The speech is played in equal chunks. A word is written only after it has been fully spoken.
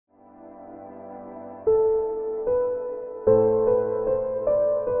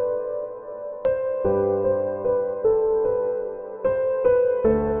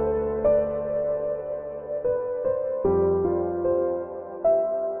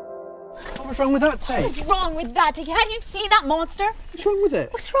What's wrong with that, Tay? What's wrong with that, Tay? Have you seen that monster? What's wrong with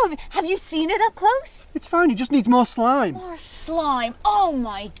it? What's wrong? Have you seen it up close? It's fine, it just needs more slime. More slime? Oh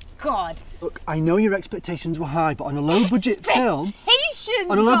my God. Look, I know your expectations were high, but on a low-budget film... Expectations,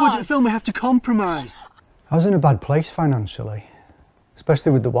 On a low-budget film, we have to compromise. I was in a bad place financially,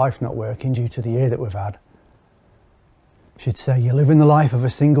 especially with the wife not working due to the year that we've had. She'd say, you're living the life of a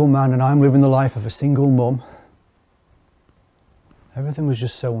single man and I'm living the life of a single mum. Everything was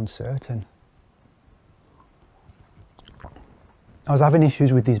just so uncertain. I was having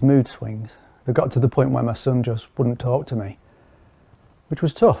issues with these mood swings that got to the point where my son just wouldn't talk to me, which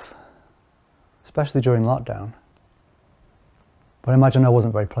was tough, especially during lockdown. But I imagine I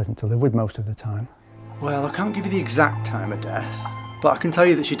wasn't very pleasant to live with most of the time. Well, I can't give you the exact time of death, but I can tell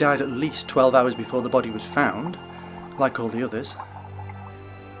you that she died at least 12 hours before the body was found, like all the others.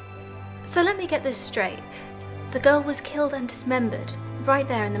 So let me get this straight. The girl was killed and dismembered, right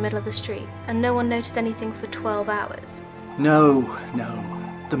there in the middle of the street, and no one noticed anything for 12 hours? No.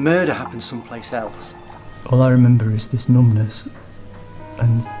 The murder happened someplace else. All I remember is this numbness,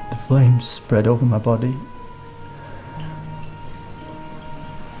 and the flames spread over my body.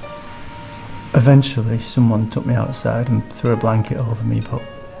 Eventually, someone took me outside and threw a blanket over me, but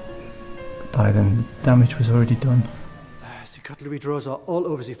by then the damage was already done. The cutlery drawers are all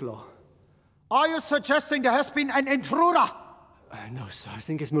over the floor. Are you suggesting there has been an intruder? No, sir. I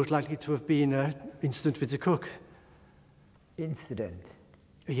think it's most likely to have been an incident with the cook. Incident?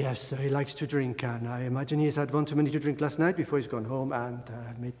 Yes, sir. He likes to drink, and I imagine he's had one too many to drink last night before he's gone home and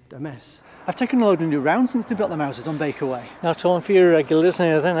made a mess. I've taken a load of new rounds since they built them houses on Bakerway. Not one for your regulars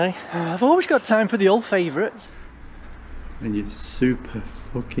now then, eh? I've always got time for the old favourites. And you're super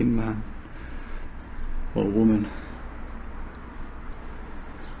fucking man. Or woman.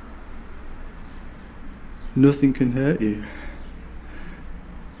 Nothing can hurt you.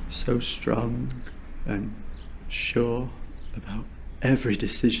 So strong and sure about every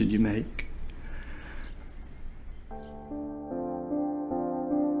decision you make.